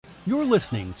You're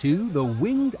listening to the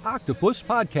Winged Octopus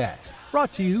Podcast,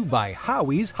 brought to you by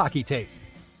Howie's Hockey Tape.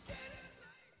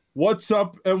 What's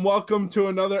up, and welcome to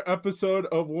another episode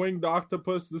of Winged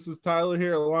Octopus. This is Tyler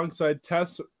here alongside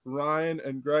Tess, Ryan,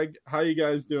 and Greg. How you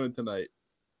guys doing tonight?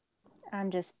 I'm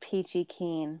just peachy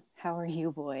keen. How are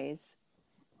you boys?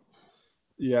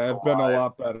 Yeah, I've been a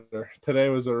lot better. Today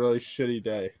was a really shitty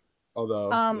day.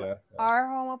 Although, Our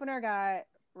home opener got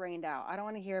rained out. I don't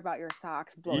want to hear about your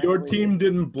socks blowing. Your team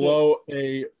didn't blow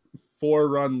a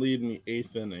 4-run lead in the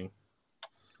 8th inning.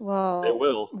 Well, they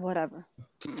will. Whatever.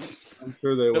 I'm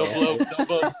sure they will. They'll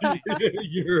blow.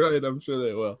 You're right. I'm sure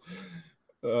they will.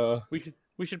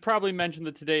 We should probably mention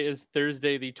that today is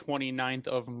Thursday, the 29th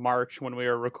of March, when we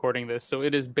are recording this. So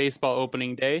it is baseball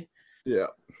opening day. Yeah.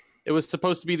 It was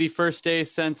supposed to be the first day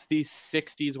since the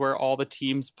 60s where all the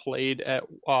teams played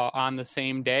on the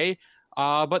same day.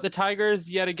 But the Tigers,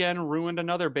 yet again, ruined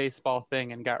another baseball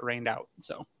thing and got rained out.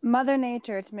 So Mother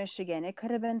Nature, it's Michigan. It could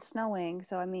have been snowing.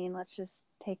 So, I mean, let's just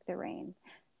take the rain.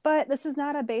 But this is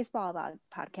not a baseball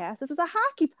podcast. This is a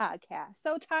hockey podcast.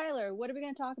 So, Tyler, what are we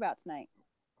going to talk about tonight?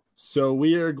 So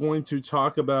we are going to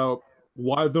talk about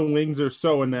why the Wings are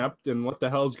so inept and what the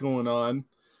hell's going on.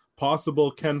 Possible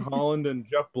Ken Holland and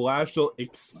Jeff Blashill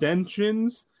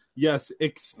extensions. Yes,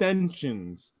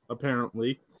 extensions,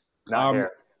 apparently. not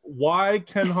here. Why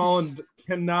Ken Holland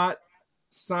cannot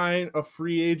sign a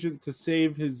free agent to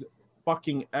save his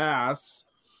fucking ass,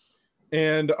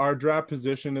 and our draft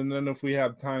position. And then if we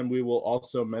have time, we will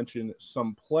also mention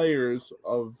some players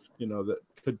that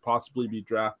could possibly be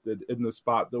drafted in the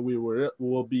spot that we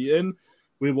will be in.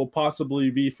 We will possibly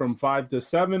be from 5 to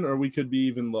 7, or we could be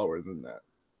even lower than that.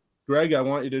 Greg, I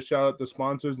want you to shout out the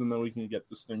sponsors, and then we can get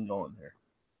this thing going here.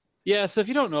 Yeah, so if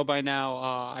you don't know by now,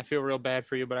 I feel real bad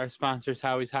for you, but our sponsor is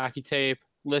Howie's Hockey Tape.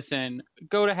 Listen,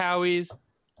 go to Howie's,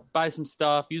 buy some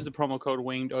stuff, use the promo code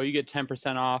WINGED. You get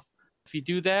 10% off. If you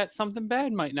do that, something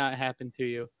bad might not happen to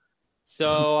you.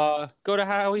 So go to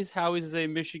Howie's. Howie's is a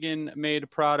Michigan-made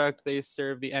product. They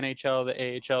serve the NHL,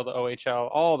 the AHL, the OHL,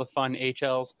 all the fun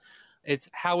HLs. It's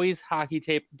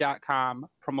howieshockeytape.com.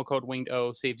 Promo code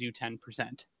WINGED saves you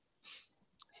 10%.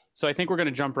 So I think we're going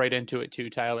to jump right into it too,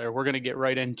 Tyler. We're going to get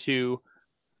right into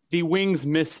the Wings'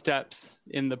 missteps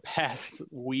in the past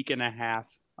week and a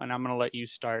half, and I'm going to let you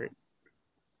start.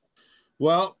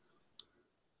 Well,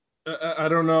 I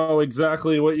don't know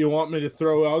exactly what you want me to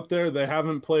throw out there. They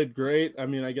haven't played great. I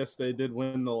mean, I guess they did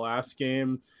win the last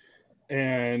game,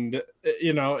 and,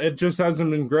 it just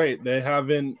hasn't been great. They're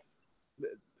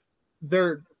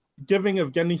giving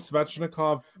Evgeny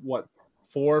Svechnikov,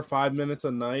 4 or 5 minutes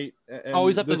a night.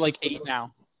 He's up to 8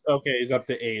 now. Okay, he's up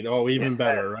to 8. Oh, even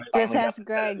better, right? Just ask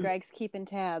Greg. Greg's keeping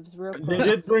tabs real close.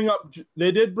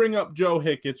 They did bring up Joe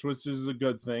Hicketts, which is a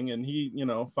good thing, and he,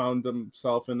 found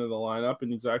himself into the lineup,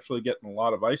 and he's actually getting a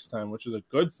lot of ice time, which is a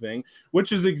good thing,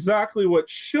 which is exactly what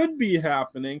should be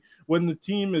happening when the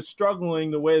team is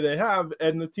struggling the way they have,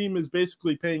 and the team is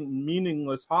basically playing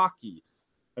meaningless hockey.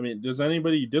 I mean, does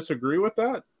anybody disagree with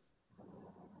that?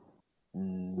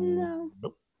 No.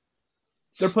 Nope.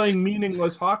 They're playing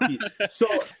meaningless hockey. So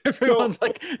everyone's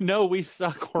like, "No, we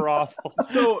suck. We're awful."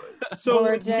 So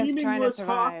we're with just meaningless trying to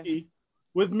survive.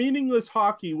 with meaningless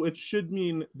hockey, which should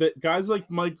mean that guys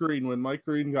like Mike Green, when Mike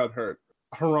Green got hurt,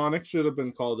 Hronek should have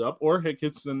been called up, or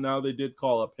Hicketts, and now they did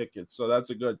call up Hicketts, so that's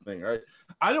a good thing, right?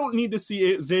 I don't need to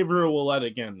see Xavier Ouellet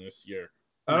again this year.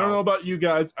 I don't know about you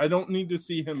guys. I don't need to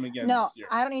see him again this year.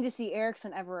 I don't need to see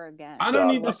Eriksson ever again. I don't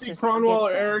need to see Cronwall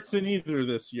or Eriksson either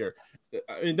this year.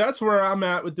 I mean, that's where I'm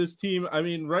at with this team. I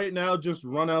mean, right now, just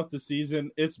run out the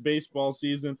season. It's baseball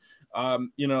season.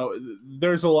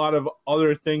 There's a lot of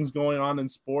other things going on in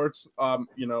sports, and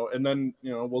then,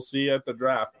 we'll see at the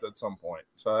draft at some point.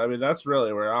 So, I mean, that's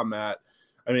really where I'm at.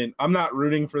 I mean, I'm not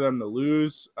rooting for them to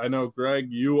lose. I know, Greg,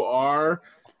 you are.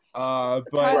 But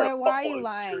Tyler, why are you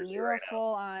lying? You're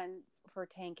full on for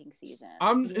tanking season.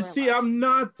 I'm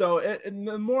not though. And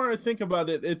the more I think about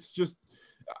it, it's just,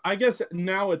 I guess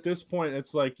now at this point,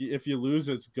 it's like if you lose,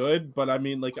 it's good. But I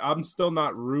mean, I'm still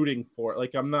not rooting for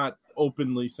it. I'm not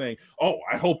openly saying, "Oh,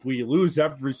 I hope we lose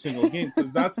every single game,"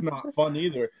 because that's not fun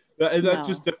either. That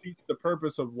just defeats the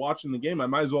purpose of watching the game. I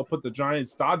might as well put the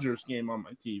Giants-Dodgers game on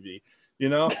my TV.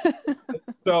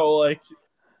 So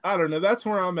I don't know. That's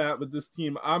where I'm at with this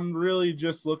team. I'm really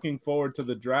just looking forward to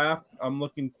the draft. I'm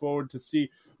looking forward to see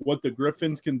what the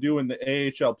Griffins can do in the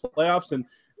AHL playoffs. And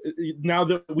now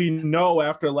that we know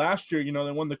after last year,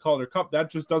 they won the Calder Cup,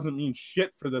 that just doesn't mean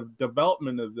shit for the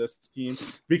development of this team,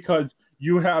 because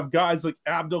you have guys like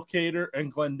Abdelkader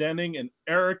and Glendening and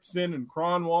Eriksson and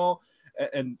Cronwall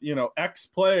and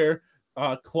ex-player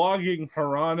clogging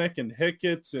Hronik and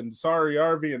Hicketts and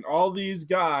Sariarvi and all these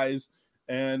guys.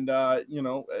 And,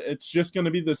 it's just going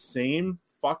to be the same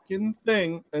fucking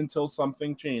thing until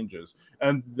something changes.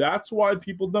 And that's why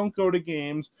people don't go to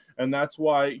games. And that's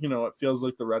why, it feels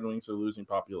like the Red Wings are losing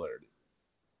popularity.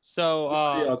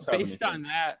 So based on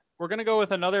that, we're going to go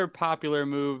with another popular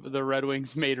move the Red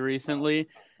Wings made recently.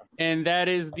 And that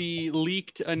is the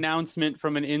leaked announcement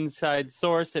from an inside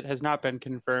source. It has not been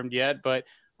confirmed yet, but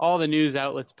all the news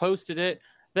outlets posted it,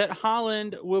 that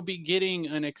Holland will be getting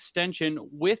an extension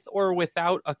with or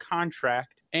without a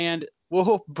contract, and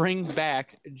will bring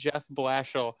back Jeff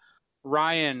Blashill.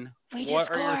 Ryan, what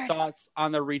are your thoughts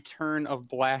on the return of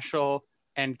Blashill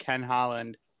and Ken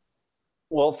Holland?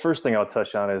 Well, first thing I'll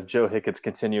touch on is Joe Hicketts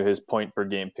continue his point per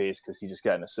game pace because he just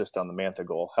got an assist on the Mantha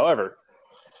goal. However,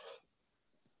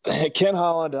 Ken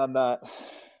Holland, I'm not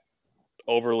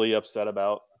overly upset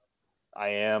about. I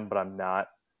am, but I'm not.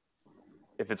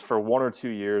 If it's for 1 or 2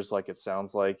 years, like it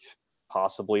sounds like,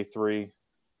 possibly 3,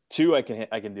 2 I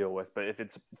can deal with. But if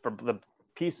it's for the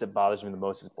piece that bothers me the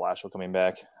most is Blashill coming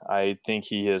back. I think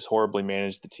he has horribly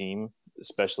managed the team,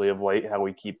 especially of late. How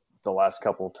we keep the last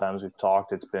couple of times we've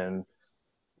talked, it's been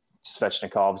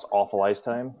Svechnikov's awful ice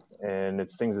time, and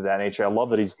it's things of that nature. I love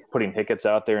that he's putting Hicketts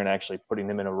out there and actually putting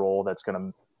him in a role that's going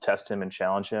to test him and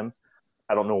challenge him.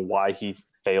 I don't know why he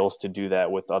fails to do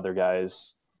that with other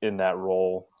guys in that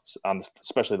role,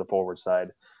 especially the forward side.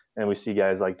 And we see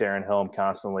guys like Darren Helm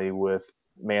constantly with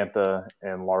Mantha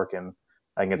and Larkin.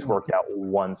 I think it's worked out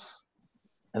once.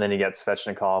 And then you got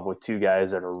Svechnikov with 2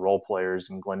 guys that are role players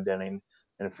in Glendening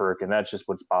and Furk, and that's just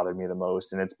what's bothered me the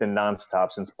most. And it's been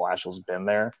nonstop since Blashill's been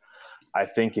there. I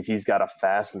think if he's got a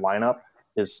fast lineup,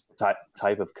 his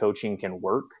type of coaching can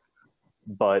work.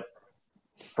 But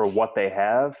for what they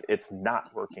have, it's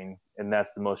not working. And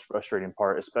that's the most frustrating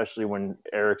part, especially when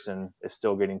Eriksson is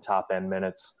still getting top-end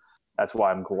minutes. That's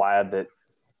why I'm glad that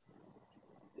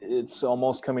it's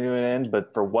almost coming to an end.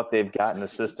 But for what they've got in the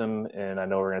system, and I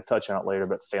know we're going to touch on it later,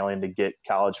 but failing to get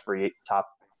college-free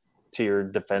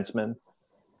top-tier defensemen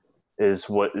is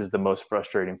what is the most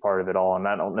frustrating part of it all. And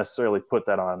I don't necessarily put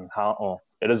that on Holland. Well,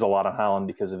 it is a lot on Holland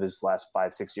because of his last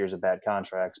 5-6 years of bad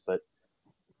contracts, but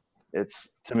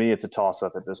to me, it's a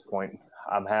toss-up at this point.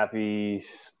 I'm happy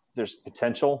there's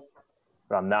potential,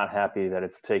 but I'm not happy that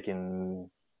it's taken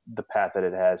the path that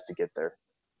it has to get there.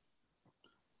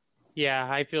 Yeah,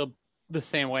 I feel the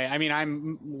same way. I mean,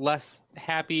 I'm less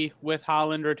happy with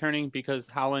Holland returning because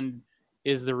Holland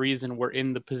is the reason we're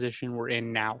in the position we're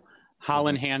in now.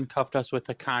 Holland handcuffed us with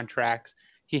the contracts.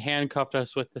 He handcuffed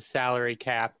us with the salary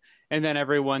cap. And then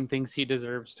everyone thinks he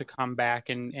deserves to come back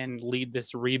and lead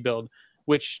this rebuild,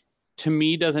 which to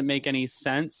me doesn't make any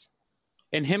sense.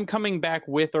 And him coming back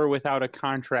with or without a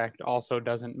contract also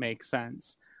doesn't make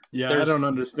sense. Yeah, I don't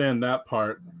understand that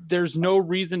part. There's no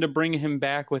reason to bring him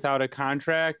back without a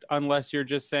contract unless you're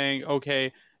just saying,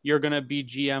 okay, you're going to be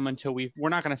GM until we're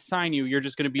not going to sign you. You're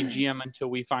just going to be GM until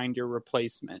we find your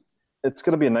replacement. It's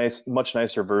going to be a much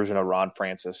nicer version of Ron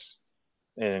Francis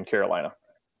in Carolina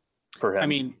for him. I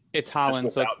mean, it's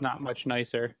Holland, so it's not much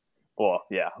nicer. Well,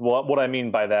 yeah. Well, what I mean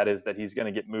by that is that he's going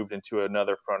to get moved into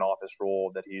another front office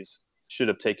role that should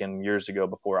have taken years ago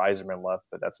before Yzerman left,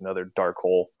 but that's another dark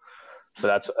hole.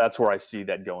 But that's where I see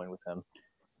that going with him.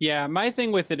 Yeah, my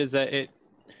thing with it is that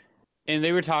and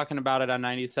they were talking about it on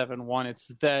 97.1, it's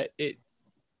that it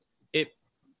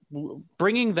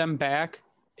bringing them back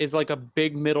is like a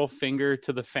big middle finger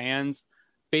to the fans,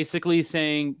 basically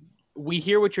saying, we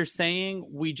hear what you're saying,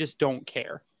 we just don't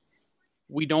care.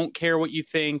 We don't care what you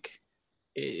think.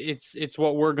 It's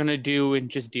what we're going to do and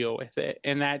just deal with it.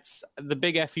 And that's the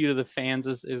big FU to the fans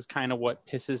is kind of what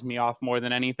pisses me off more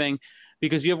than anything,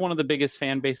 because you have one of the biggest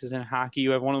fan bases in hockey.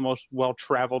 You have one of the most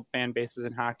well-traveled fan bases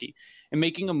in hockey. And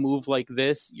making a move like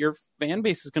this, your fan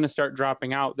base is going to start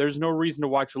dropping out. There's no reason to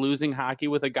watch losing hockey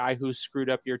with a guy who screwed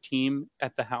up your team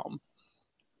at the helm.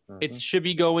 It should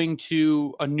be going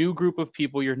to a new group of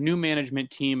people, your new management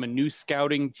team, a new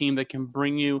scouting team that can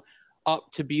bring you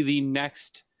up to be the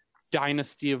next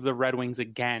dynasty of the Red Wings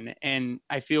again. And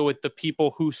I feel with the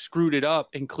people who screwed it up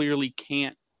and clearly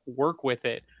can't work with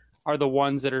it are the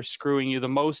ones that are screwing you the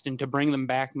most, and to bring them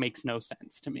back makes no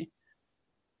sense to me.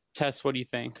 Tess, what do you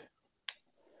think?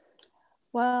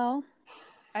 Well,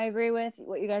 I agree with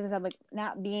what you guys have said, like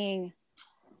not being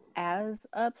as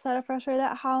upset or frustrated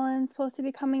that Holland's supposed to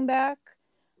be coming back.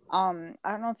 I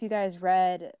don't know if you guys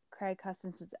read Craig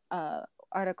Custens's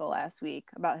article last week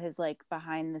about his like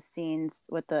behind the scenes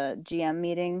with the GM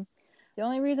meeting. The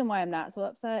only reason why I'm not so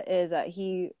upset is that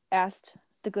he asked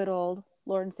the good old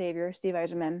Lord and Savior Steve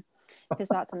Yzerman his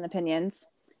thoughts and opinions,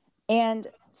 And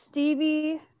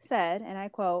Stevie said, and I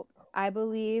quote, "I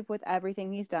believe with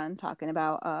everything he's done," talking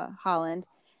about Holland,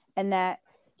 and that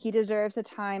he deserves the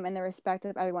time and the respect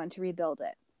of everyone to rebuild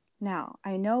it. Now,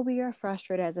 I know we are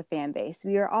frustrated as a fan base.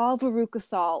 We are all Veruca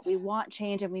Salt. We want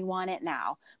change and we want it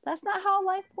now. That's not how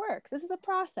life works. This is a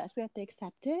process. We have to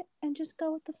accept it and just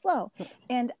go with the flow.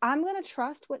 And I'm going to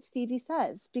trust what Stevie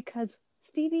says because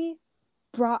Stevie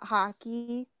brought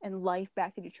hockey and life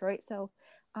back to Detroit. So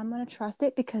I'm going to trust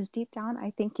it because deep down,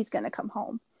 I think he's going to come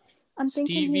home.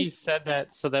 Stevie said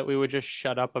that so that we would just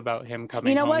shut up about him coming home.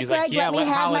 You know what, He's Greg? like, yeah, let me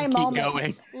have Holland my keep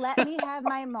moment. going. Let me have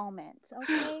my moment,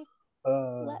 okay?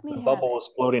 Let me the have bubble it. was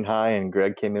floating high, and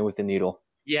Greg came in with the needle.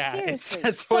 Yeah, Seriously,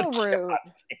 that's so what rude.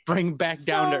 bring back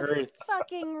down to earth.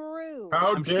 Fucking rude.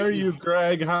 How I'm dare shooting- you,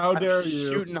 Greg? How dare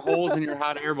you? Shooting holes in your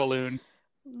hot air balloon.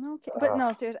 Okay, but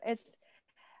no, seriously, it's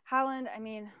Holland. I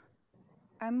mean,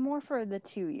 I'm more for the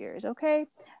 2 years, okay?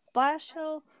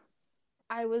 Blashill,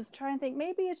 I was trying to think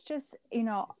maybe it's just an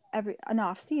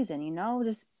off season,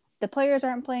 just the players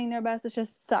aren't playing their best. It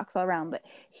just sucks all around. But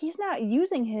he's not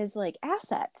using his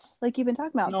assets like you've been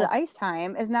talking about. No. The ice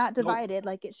time is not divided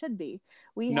like it should be.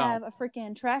 We No. have a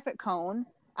freaking traffic cone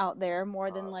out there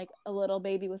more than a little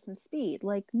baby with some speed.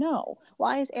 No.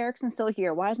 Why is Erickson still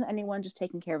here? Why isn't anyone just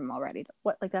taking care of him already?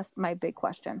 That's my big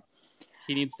question.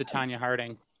 He needs the Tanya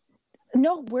Harding.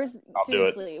 No, where's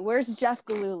Jeff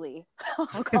Galooly?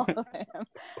 I'll call him.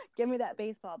 Give me that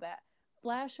baseball bat.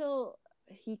 Blashill,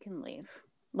 he can leave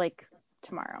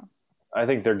tomorrow. I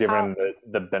think they're giving him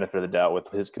the benefit of the doubt with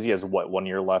his because he has 1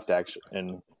 year left actually,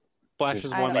 and Flash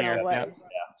is I 1 don't year. know what. Yeah.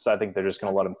 so I think they're just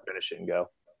going to let him finish it and go.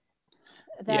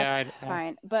 That's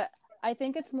fine, but I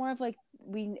think it's more of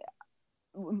we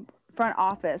front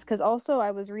office because also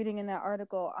I was reading in that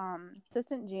article,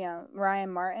 assistant GM Ryan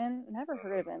Martin. Never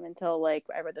heard of him until I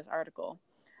read this article,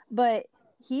 but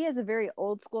he has a very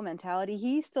old school mentality.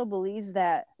 He still believes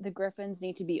that the Griffins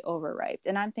need to be overripe,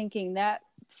 and I'm thinking that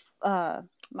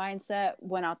mindset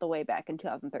went out the way back in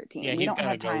 2013. Yeah, we don't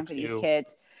have time for these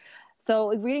kids.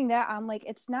 So reading that, I'm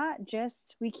it's not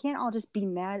just, we can't all just be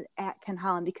mad at Ken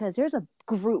Holland because there's a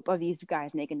group of these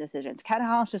guys making decisions. Ken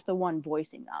Holland's just the one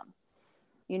voicing them,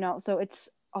 so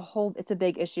it's a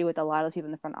big issue with a lot of people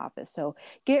in the front office. So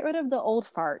get rid of the old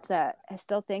farts that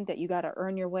still think that you got to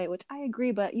earn your way, which I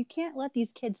agree, but you can't let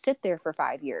these kids sit there for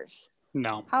 5 years.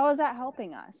 No. How is that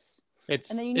helping us?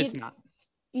 It's not.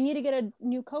 You need to get a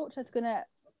new coach that's going to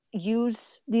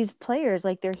use these players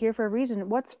like they're here for a reason.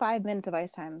 What's 5 minutes of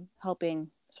ice time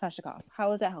helping Svechnikov?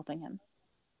 How is that helping him?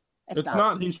 It's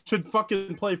not. He should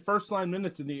fucking play first line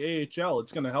minutes in the AHL.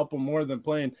 It's going to help him more than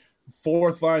playing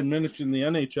fourth line minutes in the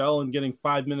NHL and getting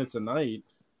 5 minutes a night.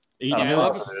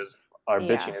 Our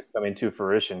bitching is coming to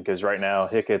fruition because right now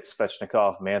Hickett,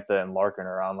 Svechnikov, Mantha, and Larkin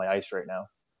are on the ice right now.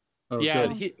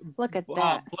 Look at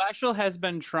that. Blashill has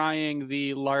been trying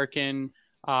the Larkin,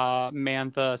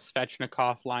 Mantha,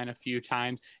 Svechnikov line a few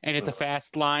times, and it's a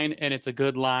fast line and it's a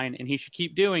good line, and he should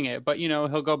keep doing it. But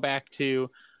he'll go back to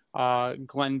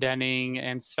Glendening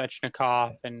and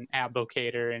Svechnikov and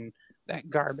Ablocator and that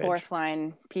garbage. Fourth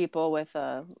line people with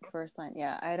a first line.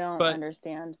 Yeah, I don't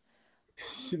understand.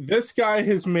 This guy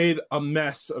has made a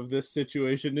mess of this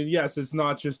situation, and yes, it's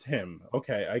not just him.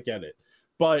 Okay, I get it.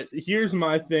 But here's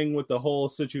my thing with the whole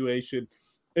situation.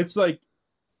 It's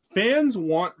fans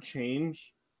want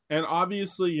change, and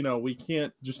obviously, we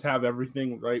can't just have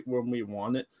everything right when we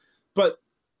want it. But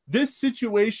this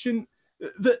situation,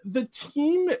 the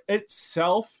team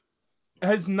itself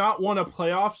has not won a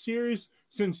playoff series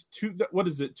since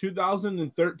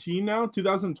 2013 now?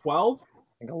 2012?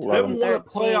 They haven't won a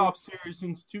playoff series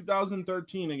since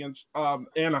 2013 against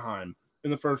Anaheim in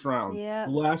the first round. Yeah.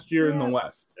 Last year in the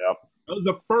West. Yep. That was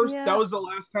the first. Yeah. That was the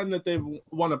last time that they've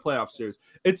won a playoff series.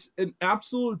 It's an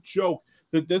absolute joke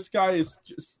that this guy is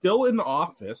still in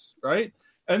office, right?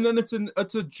 And then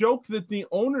it's a joke that the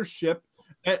ownership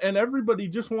and everybody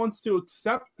just wants to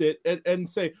accept it and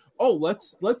say, oh,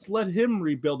 let's let him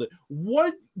rebuild it.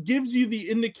 What gives you the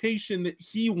indication that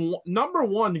number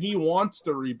one, he wants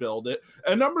to rebuild it,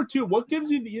 and number two, what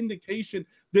gives you the indication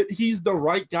that he's the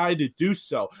right guy to do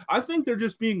so? I think they're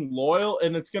just being loyal,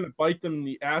 and it's going to bite them in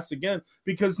the ass again,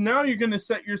 because now you're going to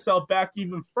set yourself back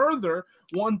even further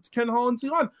once Ken Holland's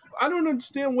gone. I don't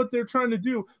understand what they're trying to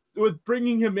do with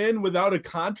bringing him in without a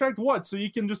contract. What, so you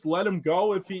can just let him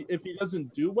go if he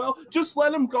doesn't do well? Just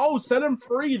let him go, set him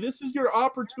free. This is your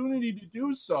opportunity to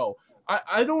do so.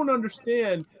 I don't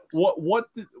understand what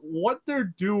they're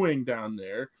doing down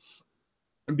there,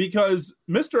 because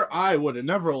Mr. I would have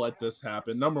never let this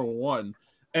happen, number one.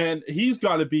 and he's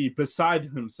got to be beside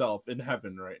himself in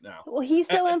heaven right now. Well, he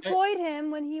still employed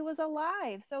him when he was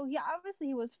alive, so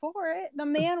he was for it. The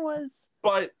man was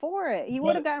for it. He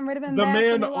would have gotten rid of him back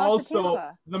when he lost to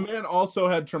Tampa. The man also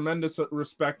had tremendous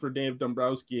respect for Dave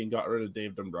Dombrowski and got rid of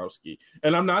Dave Dombrowski.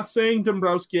 And I'm not saying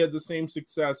Dombrowski had the same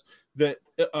success that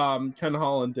Ken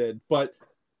Holland did, but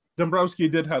Dombrowski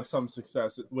did have some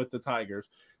success with the Tigers.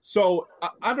 So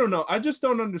I don't know. I just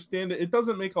don't understand it. It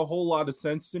doesn't make a whole lot of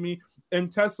sense to me.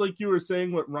 And Tess, like you were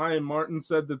saying, what Ryan Martin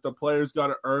said, that the players got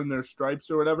to earn their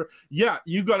stripes or whatever. Yeah,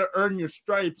 you got to earn your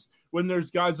stripes when there's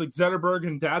guys like Zetterberg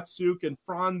and Datsuk and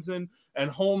Franzen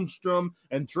and Holmstrom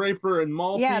and Draper and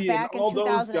Malpe and all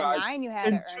those guys. You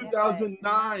had in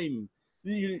 2009.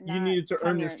 You needed to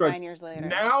earn your stripes. 9 years later.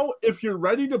 Now, if you're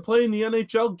ready to play in the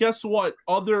NHL, guess what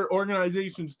other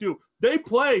organizations do? They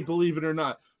play, believe it or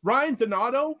not. Ryan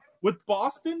Donato with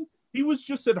Boston, he was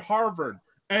just at Harvard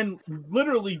and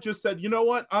literally just said, you know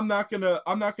what? I'm not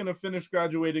gonna finish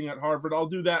graduating at Harvard. I'll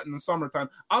do that in the summertime.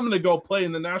 I'm gonna go play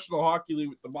in the National Hockey League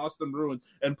with the Boston Bruins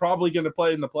and probably gonna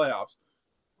play in the playoffs.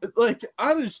 Like,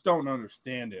 I just don't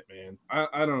understand it, man.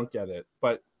 I don't get it.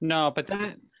 But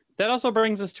that also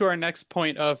brings us to our next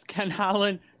point of Ken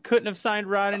Holland couldn't have signed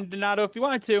Ryan Donato if he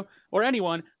wanted to, or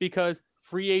anyone, because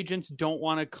free agents don't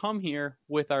want to come here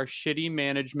with our shitty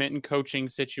management and coaching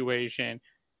situation.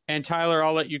 And Tyler,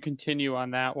 I'll let you continue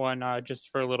on that one just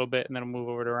for a little bit, and then we'll move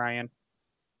over to Ryan.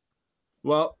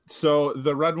 Well, so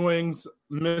the Red Wings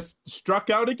struck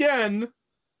out again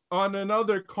on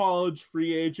another college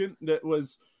free agent that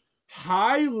was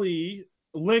highly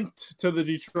linked to the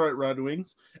Detroit Red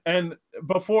Wings. And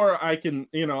before I can,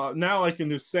 now I can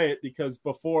just say it, because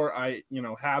before I,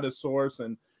 had a source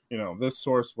and, this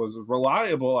source was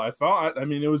reliable, I thought. I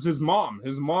mean, it was his mom.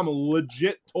 His mom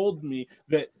legit told me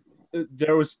that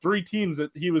there was 3 teams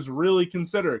that he was really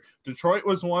considering. Detroit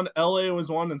was one, LA was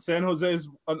one, and San Jose is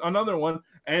another one.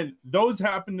 And those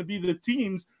happen to be the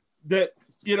teams that,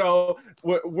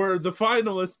 were the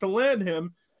finalists to land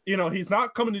him. He's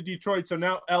not coming to Detroit, so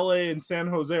now LA and San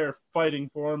Jose are fighting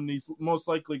for him, and he's most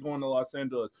likely going to Los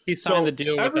Angeles. He signed the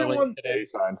deal with LA today.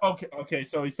 Okay,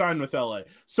 so he signed with LA.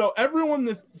 So everyone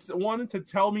that wanted to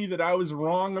tell me that I was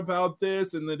wrong about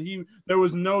this and that there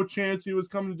was no chance he was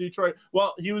coming to Detroit,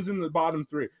 well, he was in the bottom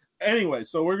 3. Anyway,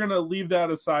 so we're going to leave that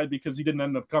aside because he didn't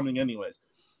end up coming anyways.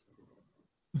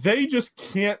 They just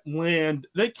can't land.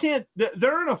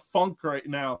 They're in a funk right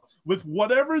now. With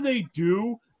whatever they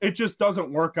do, it just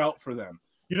doesn't work out for them.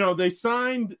 They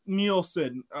signed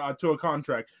Nielsen to a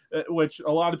contract, which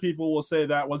a lot of people will say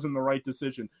that wasn't the right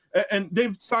decision. And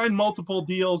they've signed multiple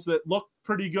deals that look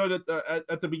pretty good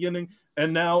at the beginning.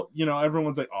 And now,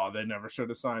 everyone's like, oh, they never should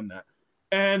have signed that.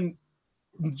 And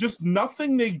just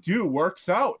nothing they do works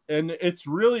out. And it's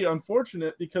really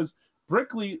unfortunate because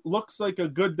Brickley looks like a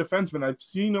good defenseman. I've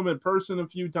seen him in person a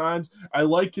few times. I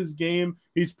like his game.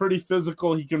 He's pretty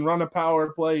physical. He can run a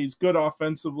power play. He's good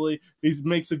offensively. He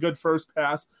makes a good first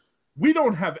pass. We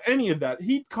don't have any of that.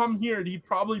 He'd come here and he'd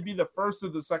probably be the first or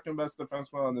the second best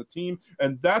defenseman on the team.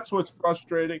 And that's what's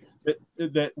frustrating,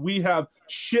 that we have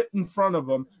shit in front of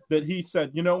him that he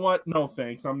said, you know what? No,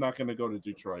 thanks. I'm not going to go to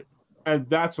Detroit. And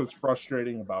that's what's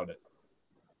frustrating about it.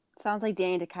 Sounds like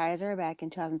Danny DeKaiser back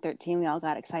in 2013. We all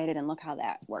got excited, and look how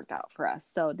that worked out for us.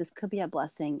 So this could be a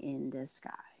blessing in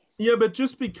disguise. Yeah, but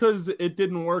just because it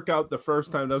didn't work out the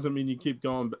first time doesn't mean you keep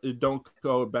going. Don't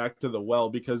go back to the well,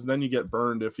 because then you get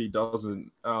burned if he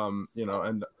doesn't,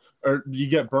 or you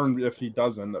get burned if he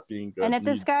does end up being good. And if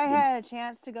this guy had a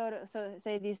chance to go to, so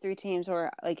say these 3 teams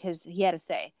were like he had to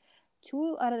say,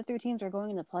 2 out of the 3 teams are going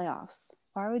in the playoffs.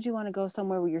 Why would you want to go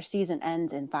somewhere where your season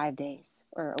ends in 5 days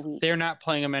or a week? They're not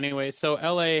playing them anyway. So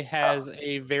LA has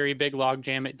a very big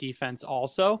logjam at defense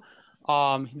also.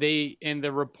 They, in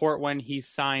the report when he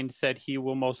signed, said he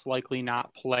will most likely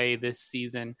not play this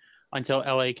season until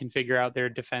LA can figure out their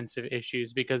defensive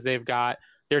issues, because they've got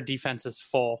their defense is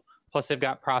full. Plus they've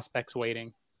got prospects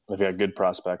waiting. They've got good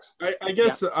prospects. I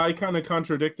guess I kind of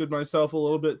contradicted myself a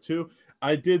little bit too.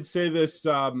 I did say this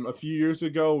a few years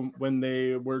ago when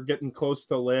they were getting close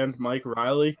to land Mike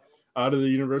Riley out of the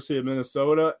University of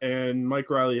Minnesota, and Mike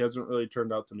Riley hasn't really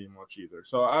turned out to be much either.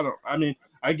 So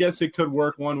I guess it could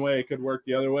work one way, it could work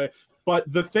the other way.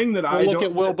 But the thing that look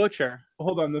at Will Butcher.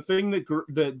 Hold on, the thing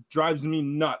that drives me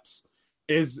nuts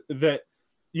is that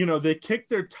they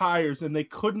kicked their tires and they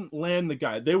couldn't land the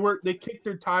guy. They kicked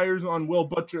their tires on Will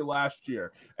Butcher last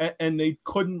year and they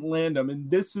couldn't land him. And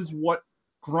this is what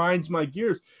grinds my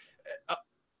gears.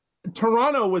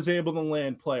 Toronto was able to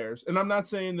land players, and I'm not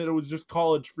saying that it was just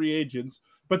college free agents,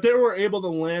 but they were able to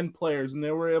land players and they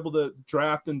were able to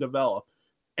draft and develop,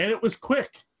 and it was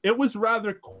quick. it was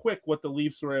rather quick what the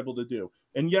Leafs were able to do.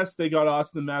 And yes, they got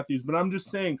Austin Matthews, but I'm just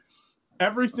saying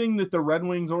everything that the Red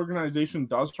Wings organization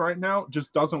does right now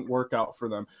just doesn't work out for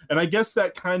them. And I guess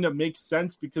that kind of makes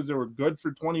sense because they were good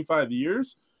for 25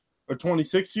 years or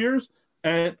 26 years.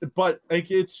 But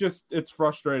like, it's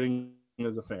frustrating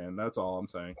as a fan. That's all I'm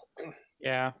saying.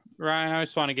 Yeah. Ryan, I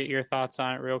just want to get your thoughts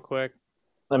on it real quick.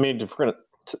 I mean, if we're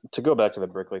to go back to the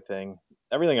Brickley thing,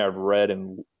 everything I've read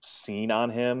and seen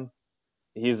on him,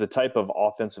 he's the type of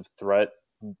offensive threat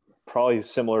probably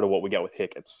similar to what we got with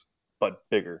Hickett's, but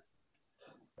bigger.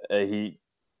 He,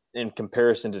 in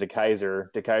comparison to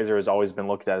DeKaiser has always been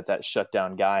looked at that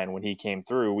shutdown guy, and when he came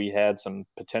through, we had some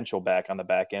potential back on the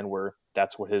back end where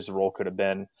that's what his role could have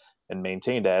been and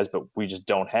maintained as, but we just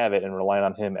don't have it, and relying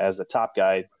on him as the top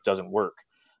guy doesn't work.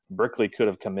 Brickley could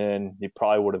have come in. He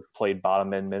probably would have played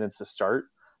bottom end minutes to start,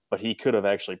 but he could have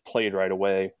actually played right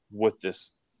away with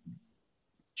this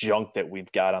junk that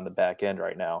we've got on the back end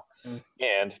right now.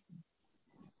 And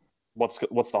what's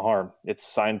the harm? It's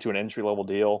signed to an entry level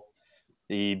deal.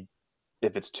 If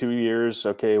it's 2 years,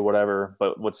 okay, whatever.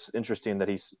 But what's interesting that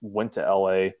he went to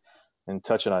LA, and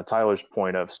touching on Tyler's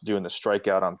point of doing the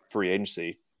strikeout on free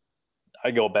agency,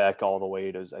 I go back all the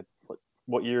way to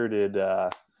what year did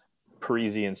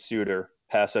Parisi and Suter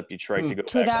pass up Detroit to go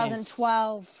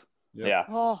 2012. Yeah.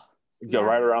 Oh, Go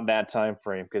right around that time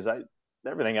frame, because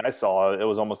everything I saw, it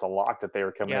was almost a lock that they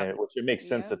were coming in, which it makes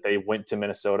sense that they went to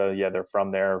Minnesota. Yeah, they're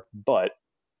from there, but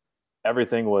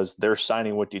everything was they're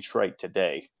signing with Detroit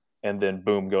today, and then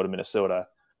boom, go to Minnesota.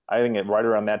 I think right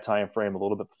around that time frame, a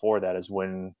little bit before that, is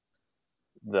when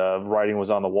the writing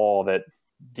was on the wall that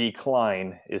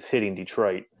decline is hitting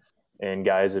Detroit, and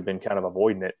guys have been kind of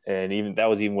avoiding it. And even that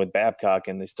was even with Babcock,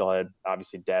 and they still had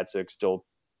obviously Datsuk still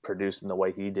producing the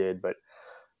way he did, but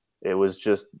it was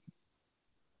just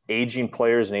aging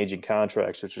players and aging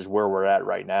contracts, which is where we're at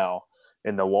right now.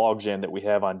 And the logjam that we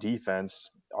have on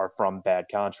defense are from bad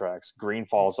contracts. Green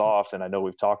falls off, and I know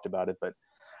we've talked about it, but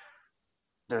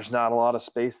there's not a lot of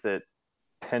space that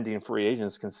pending free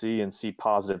agents can see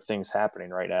positive things happening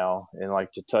right now. And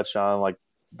like to touch on like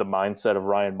the mindset of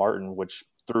Ryan Martin, which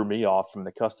threw me off from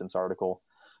the Custance article,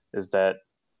 is that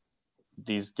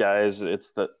these guys,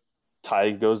 it's the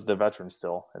tie goes to the veterans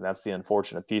still. And that's the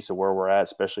unfortunate piece of where we're at,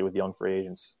 especially with young free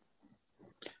agents.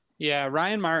 Yeah,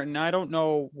 Ryan Martin, I don't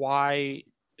know why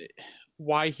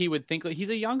he would think he's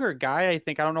a younger guy.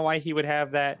 I don't know why he would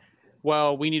have that.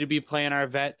 Well, we need to be playing our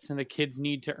vets, and the kids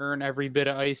need to earn every bit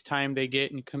of ice time they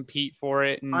get and compete for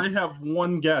it. And I have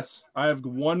one guess,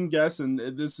 and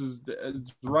this is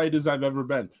as right as I've ever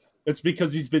been. It's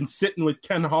because he's been sitting with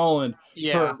Ken Holland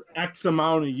for X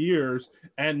amount of years,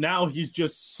 and now he's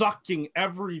just sucking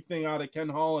everything out of Ken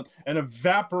Holland and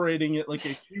evaporating it like a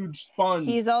huge sponge.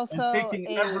 He's also taking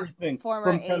everything former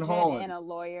from Ken agent Holland and a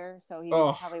lawyer, so he's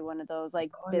probably one of those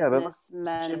like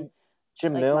businessmen.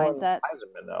 Jim like Mill mindsets. and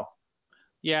Eisenman, though.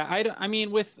 Yeah, I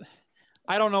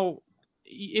don't know.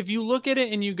 If you look at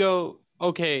it and you go,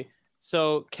 okay,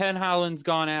 so Ken Holland's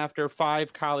gone after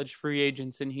 5 college free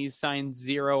agents and he's signed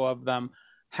 0 of them.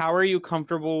 How are you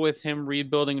comfortable with him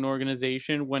rebuilding an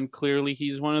organization when clearly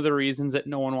he's one of the reasons that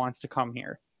no one wants to come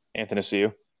here?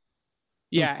 Athanasiou.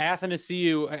 Yeah,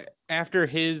 Athanasiou, after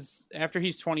he's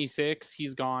 26,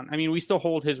 he's gone. I mean, we still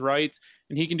hold his rights,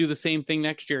 and he can do the same thing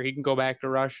next year. He can go back to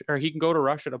Russia, or he can go to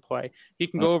Russia to play. He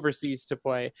can go overseas to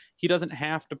play. He doesn't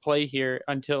have to play here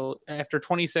until after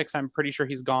 26. I'm pretty sure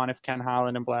he's gone if Ken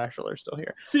Holland and Blashill are still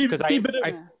here.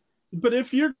 But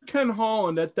if you're Ken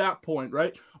Holland at that point,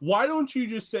 right, why don't you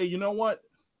just say, you know what?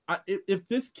 If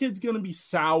this kid's going to be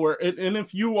sour, and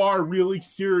if you are really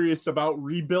serious about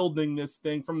rebuilding this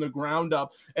thing from the ground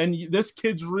up, and this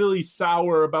kid's really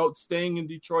sour about staying in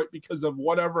Detroit because of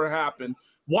whatever happened,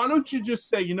 why don't you just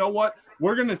say, you know what,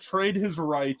 we're going to trade his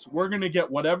rights. We're going to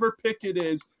get whatever pick it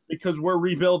is because we're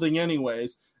rebuilding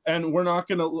anyways, and we're not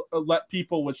going to let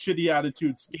people with shitty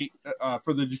attitudes skate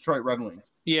for the Detroit Red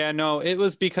Wings. Yeah, no, it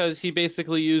was because he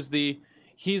basically used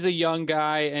he's a young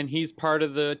guy and he's part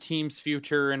of the team's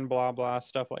future and blah, blah,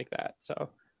 stuff like that. So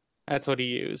that's what he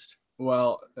used.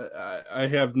 Well, I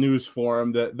have news for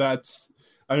him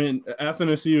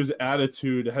Athanasiou's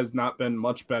attitude has not been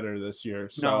much better this year.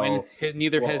 So no, and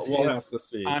neither has his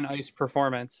on-ice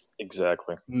performance.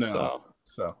 Exactly. No.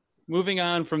 So moving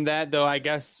on from that, though, I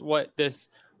guess what this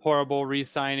horrible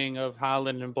re-signing of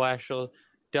Holland and Blashill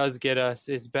does get us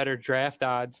is better draft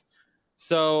odds.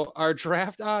 So our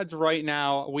draft odds right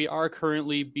now, we are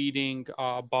currently beating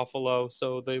Buffalo,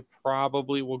 so they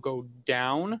probably will go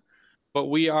down. But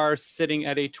we are sitting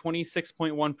at a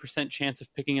 26.1% chance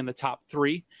of picking in the top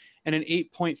 3 and an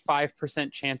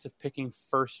 8.5% chance of picking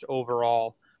first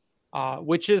overall.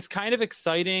 which is kind of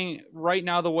exciting right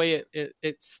now. The way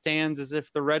it stands is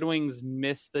if the Red Wings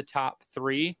miss the top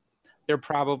 3, they're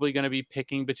probably going to be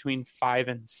picking between 5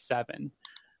 and 7.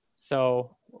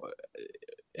 So,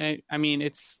 I mean,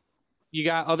 you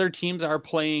got other teams that are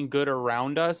playing good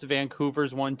around us.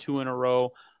 Vancouver's won 2 in a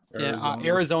row.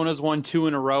 Arizona's won 2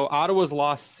 in a row. Ottawa's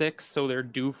lost 6, so they're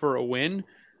due for a win.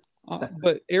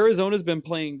 But Arizona's been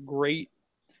playing great.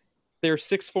 They're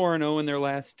 6-4-0 in their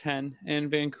last 10,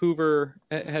 and Vancouver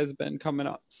has been coming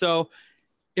up. So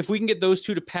if we can get those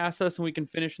 2 to pass us and we can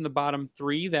finish in the bottom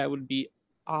 3, that would be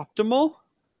optimal.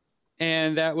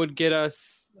 And that would get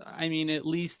us, I mean, at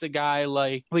least we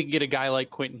can get a guy like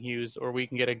Quentin Hughes, or we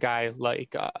can get a guy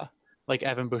like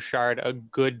Evan Bouchard, a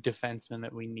good defenseman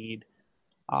that we need.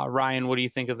 Ryan, what do you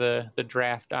think of the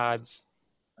draft odds?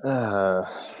 I'm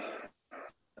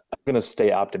going to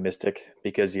stay optimistic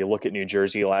because you look at New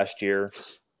Jersey last year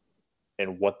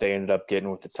and what they ended up getting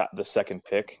with the second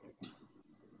pick.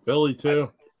 Philly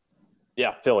too.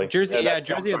 Philly. Jersey had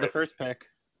the first pick.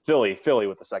 Philly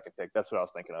with the second pick. That's what I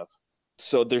was thinking of.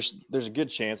 So there's a good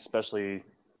chance, especially,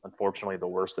 unfortunately, the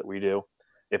worse that we do.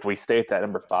 If we stay at that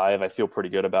number 5, I feel pretty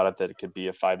good about it that it could be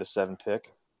a 5 to 7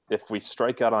 pick. If we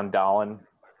strike out on Dahlin,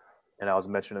 and I was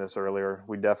mentioning this earlier,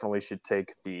 we definitely should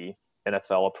take the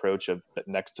NFL approach of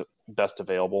next best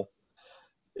available.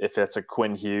 If it's a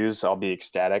Quinn Hughes, I'll be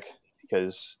ecstatic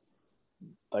because,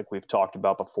 like we've talked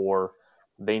about before,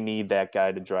 they need that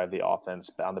guy to drive the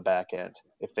offense on the back end.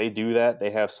 If they do that,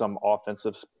 they have some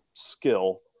offensive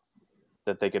skill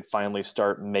that they could finally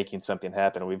start making something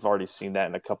happen. We've already seen that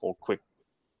in a couple quick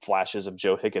flashes of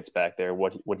Joe Hickett's back there,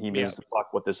 when he moves the puck,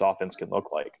 what this offense can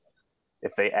look like.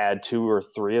 If they add 2 or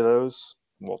 3 of those,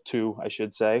 2, I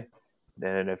should say,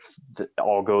 then if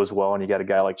all goes well and you got a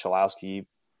guy like Chalowski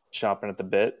chomping at the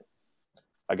bit,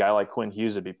 a guy like Quinn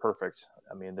Hughes would be perfect.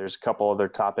 I mean, there's a couple other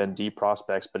top-end D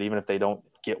prospects, but even if they don't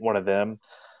get one of them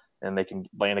and they can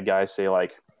land a guy, say,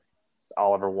 like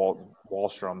Oliver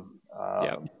Wahlstrom,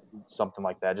 something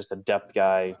like that, just a depth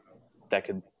guy that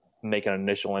could make an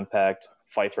initial impact,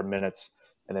 fight for minutes,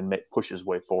 and then push his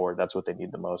way forward. That's what they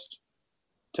need the most,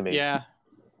 to me. Yeah.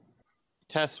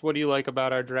 Tess, what do you like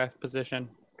about our draft position?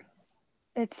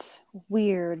 It's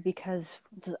weird because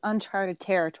this is uncharted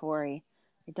territory.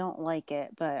 I don't like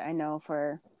it, but I know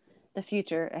for the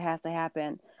future it has to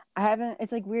happen.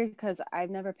 It's like weird because I've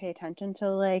never paid attention to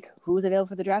like who's available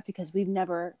for the draft because we've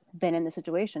never been in this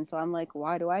situation. So I'm like,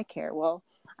 why do I care? Well,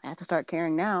 I have to start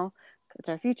caring now. It's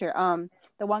our future.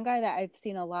 The one guy that I've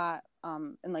seen a lot,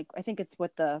 and like I think it's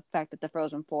with the fact that the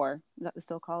Frozen Four, is that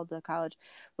still called the college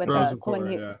with Quinn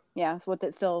Hughes? Yeah, so with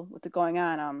it going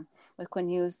on, with Quinn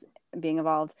Hughes being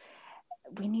involved,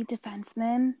 we need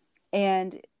defensemen,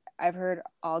 and I've heard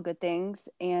all good things,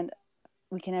 and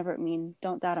we can never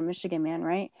don't doubt a Michigan man,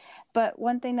 right? But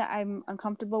one thing that I'm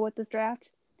uncomfortable with this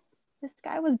draft, this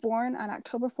guy was born on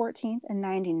October 14th in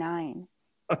 99.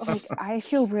 Like, I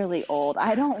feel really old.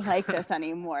 I don't like this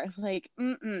anymore. Like,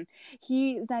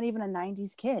 he's not even a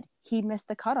 90s kid. He missed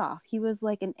the cutoff. He was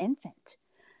like an infant.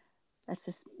 That's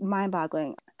just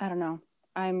mind-boggling. I don't know.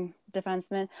 I'm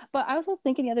defenseman. But I was also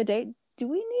thinking the other day, do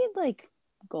we need like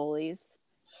goalies?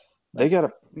 They got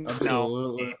a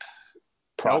Absolutely.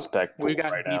 prospect pool we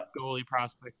got right deep now. goalie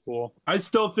prospect pool. I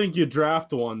still think you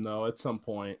draft one though at some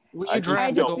point. You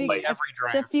draft don't goalie like every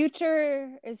draft. The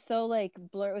future is so like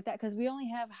blurred with that because we only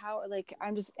have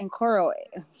I'm just in Coro.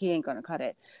 He ain't gonna cut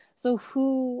it. So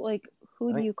who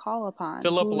do you call upon?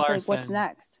 Philip Larson. Like, what's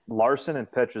next? Larson and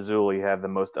Petrozzoli have the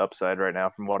most upside right now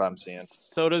from what I'm seeing.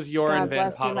 So does Joran God Van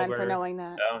bless you, man, for Pottelberg. knowing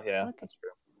that. Oh, yeah, Look. that's true.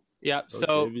 Yeah,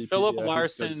 so JVP, Philip yeah, he's good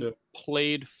Larson too.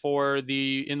 played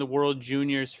in the World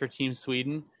Juniors for Team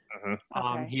Sweden.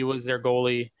 Okay. He was their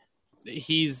goalie.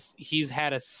 He's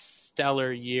had a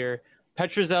stellar year.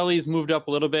 Petruzzelli's moved up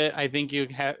a little bit. I think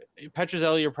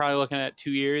Petruzzelli, you're probably looking at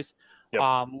 2 years.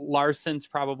 Yep. Larson's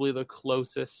probably the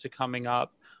closest to coming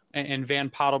up, and Van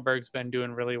Pottelberg's been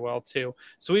doing really well too.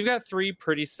 So we've got 3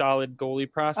 pretty solid goalie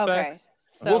prospects. Okay.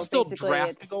 So we'll still basically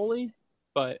draft a goalie,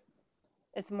 but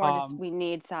it's more just we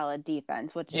need solid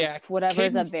defense, which yeah, if whatever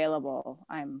is Caden- available,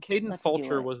 Caden let's do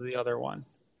Fulcher it. was the other one,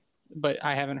 but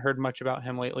I haven't heard much about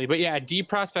him lately. But yeah, D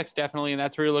prospects definitely, and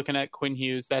that's where you're looking at Quinn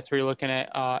Hughes. That's where you're looking at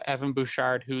Evan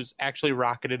Bouchard, who's actually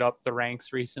rocketed up the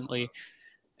ranks recently.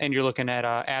 And you're looking at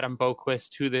Adam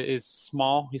Boquist, who is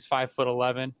small. He's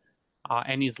 5'11",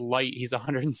 and he's light. He's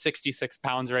 166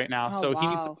 pounds right now. Oh, so he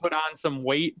needs to wow. put on some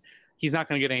weight. He's not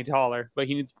going to get any taller, but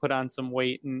he needs to put on some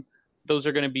weight. And those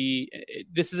are going to be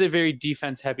 – this is a very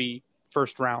defense-heavy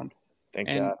first round. Thank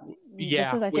And God. yeah,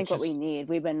 This is, I think, what we need.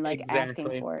 We've been like Exactly.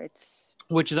 asking for. It's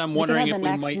Which is I'm wondering we if could we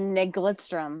have the might next Nick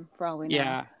Lidstrom for all we know.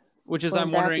 Yeah. which is Wouldn't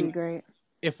I'm that be wondering great?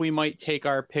 if we might take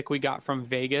our pick we got from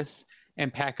Vegas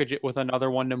and package it with another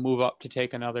one to move up to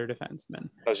take another defenseman.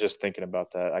 I was just thinking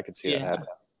about that. I could see that Yeah. happen.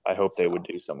 I hope they would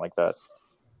do something like that.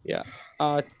 Yeah.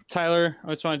 Tyler,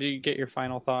 I just wanted to get your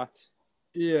final thoughts.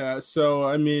 Yeah, so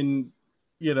I mean,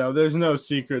 there's no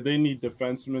secret they need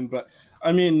defensemen, but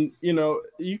I mean,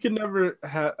 you can never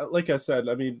have, like I said,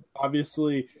 I mean,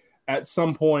 obviously at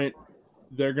some point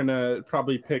they're gonna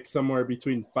probably pick somewhere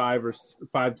between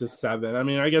 5 to 7. I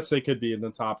mean, I guess they could be in the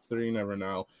top 3, you never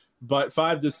know, but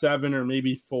 5 to 7 or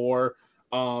maybe 4.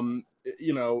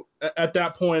 At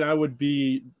that point I would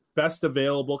be best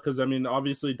available because I mean,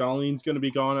 obviously Dahlin's going to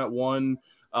be gone at 1,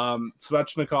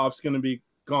 Svechnikov's going to be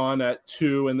gone at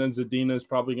 2, and then Zadina is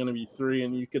probably going to be 3,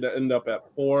 and you could end up at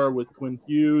 4 with Quinn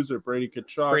Hughes or Brady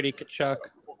Tkachuk.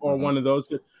 Or one of those.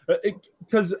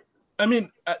 Because I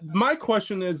mean, my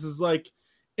question is like,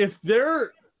 if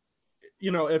they're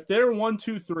 1,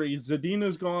 2, 3,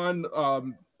 Zadina's gone,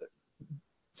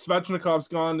 Svechnikov's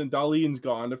gone, and Dahlin's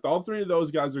gone. If all 3 of those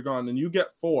guys are gone, and you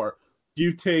get 4, do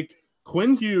you take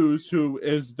Quinn Hughes, who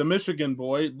is the Michigan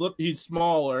boy? Look, he's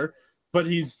smaller, but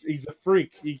he's a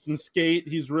freak. He can skate.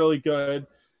 He's really good.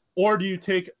 Or do you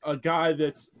take a guy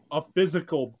that's a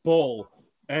physical bull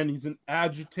and he's an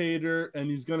agitator and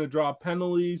he's going to draw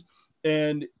penalties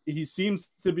and he seems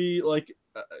to be like,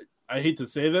 I hate to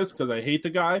say this because I hate the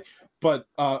guy, but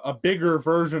a bigger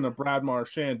version of Brad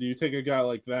Marchand? Do you take a guy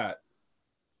like that?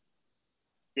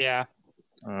 Yeah.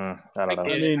 I don't know.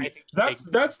 I mean,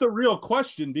 that's the real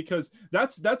question, because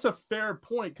that's a fair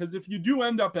point. Because if you do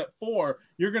end up at 4,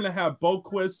 you're going to have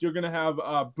Boquist, you're going to have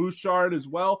Bouchard as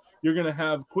well, you're going to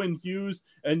have Quinn Hughes,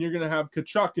 and you're going to have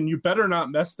Tkachuk, and you better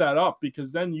not mess that up,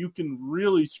 because then you can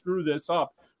really screw this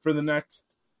up for the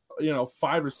next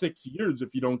 5 or 6 years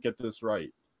if you don't get this right.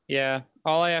 Yeah.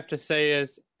 All I have to say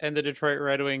is, and the Detroit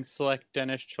Red Wings select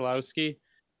Dennis Cholowski,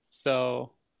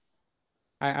 so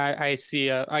I see.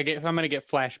 I'm going to get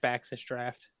flashbacks this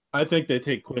draft. I think they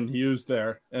take Quinn Hughes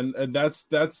there, and that's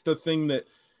the thing that,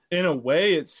 in a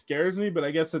way, it scares me. But I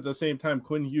guess at the same time,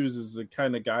 Quinn Hughes is the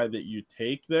kind of guy that you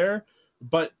take there.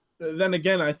 But then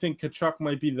again, I think Tkachuk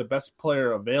might be the best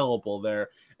player available there,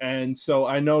 and so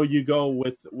I know you go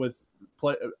with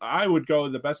play. I would go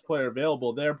with the best player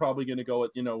available. They're probably going to go with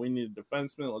we need a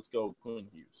defenseman. Let's go with Quinn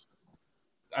Hughes.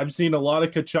 I've seen a lot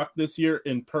of Tkachuk this year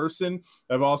in person.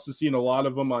 I've also seen a lot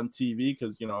of him on TV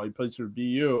because, he plays for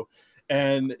BU.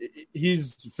 And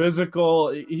he's physical.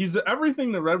 He's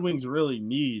everything the Red Wings really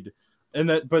need.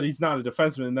 But he's not a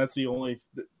defenseman, and that's the only,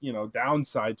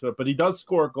 downside to it. But he does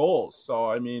score goals. So,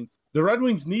 I mean, the Red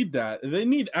Wings need that. They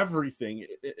need everything,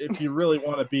 if you really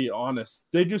want to be honest.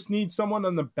 They just need someone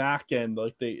on the back end,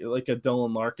 like a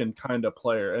Dylan Larkin kind of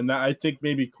player. And I think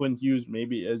maybe Quinn Hughes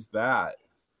maybe is that.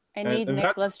 I need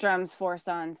Nick Lidstrom's 4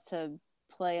 sons to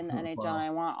play in the NHL, and I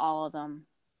want all of them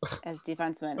as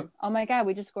defensemen. Oh my God,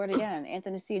 we just scored again.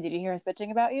 Anthony C., did you hear us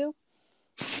bitching about you?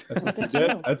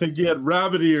 I think he had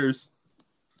rabbit ears.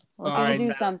 We're going to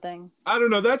do something. I don't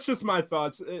know. That's just my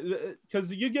thoughts.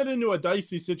 Because you get into a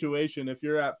dicey situation if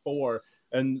you're at 4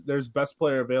 and there's best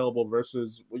player available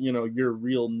versus, your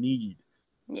real need.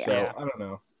 Yeah. So, I don't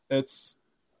know. It's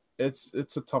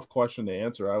a tough question to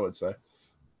answer, I would say.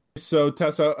 So,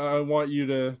 Tessa, I want you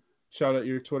to shout out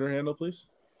your Twitter handle, please.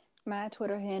 My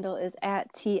Twitter handle is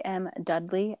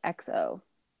 @TMDudleyXO.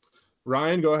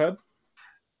 Ryan, go ahead.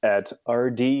 At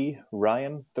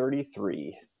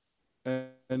RDRyan33.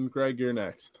 And Greg, you're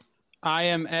next. I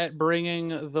am at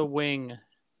Bringing the Wing.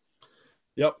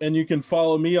 Yep, and you can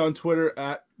follow me on Twitter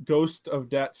at Ghost of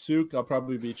Datsuk. I'll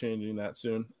probably be changing that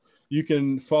soon. You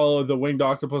can follow the Winged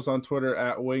Octopus on Twitter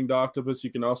at Winged Octopus. You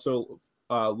can also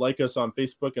like us on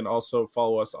Facebook and also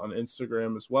follow us on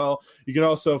Instagram as well. You can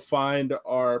also find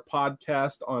our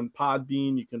podcast on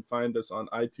Podbean. You can find us on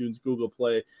iTunes, Google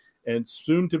Play, and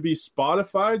soon to be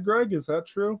Spotify. Greg, is that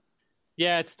true?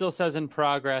 Yeah, it still says in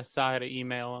progress. So I had to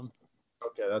email them.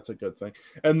 Okay, that's a good thing.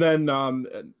 And then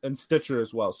and Stitcher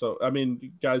as well. So, I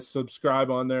mean, guys, subscribe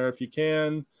on there if you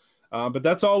can. But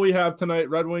that's all we have tonight.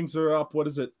 Red Wings are up. What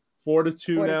is it?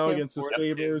 4-2 now against the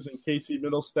Sabres and Casey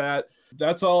Middlestat.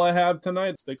 That's all I have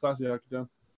tonight. Stay classy, Hockey Town.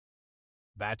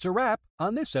 That's a wrap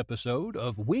on this episode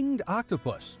of Winged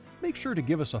Octopus. Make sure to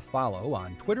give us a follow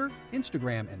on Twitter,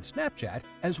 Instagram, and Snapchat,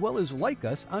 as well as like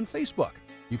us on Facebook.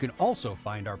 You can also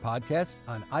find our podcasts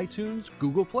on iTunes,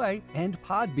 Google Play, and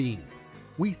Podbean.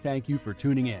 We thank you for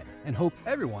tuning in and hope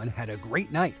everyone had a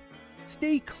great night.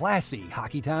 Stay classy,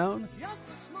 Hockey Town. Just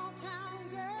a small town